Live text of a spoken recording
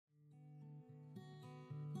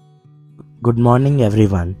Good morning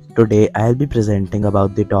everyone. Today I'll be presenting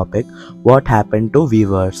about the topic what happened to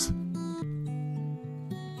weavers.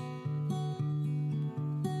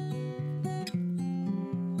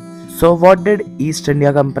 So what did East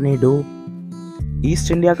India Company do? East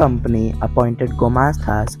India Company appointed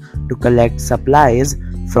Gomasthas to collect supplies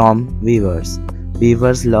from weavers.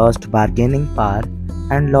 Weavers lost bargaining power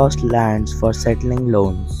and lost lands for settling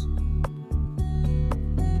loans.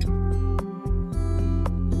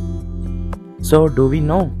 So do we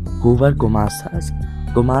know who were Gumasthas?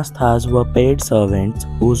 Gumasthas were paid servants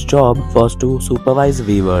whose job was to supervise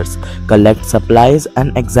weavers, collect supplies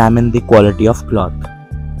and examine the quality of cloth.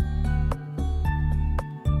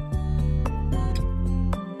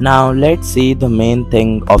 Now let's see the main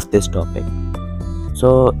thing of this topic.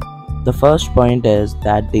 So the first point is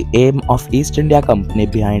that the aim of East India Company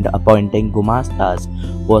behind appointing Gumasthas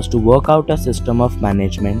was to work out a system of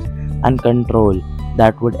management and control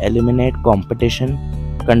that would eliminate competition,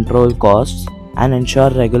 control costs, and ensure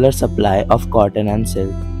regular supply of cotton and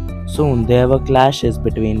silk. Soon there were clashes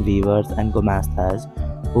between weavers and Gumasthas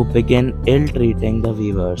who began ill-treating the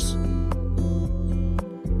weavers.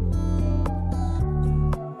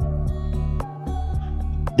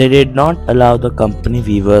 They did not allow the company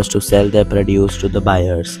weavers to sell their produce to the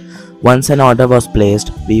buyers. Once an order was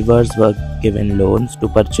placed, weavers were given loans to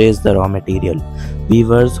purchase the raw material.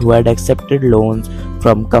 Weavers who had accepted loans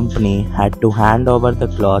from company had to hand over the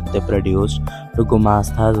cloth they produced to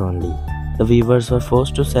Gumasthas only. The weavers were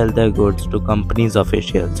forced to sell their goods to company's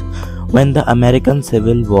officials. When the American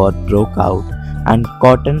Civil War broke out and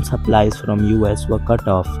cotton supplies from US were cut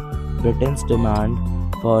off, Britain's demand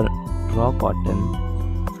for raw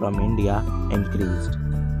cotton from India increased.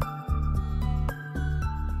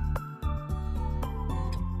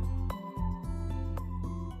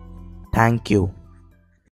 Thank you.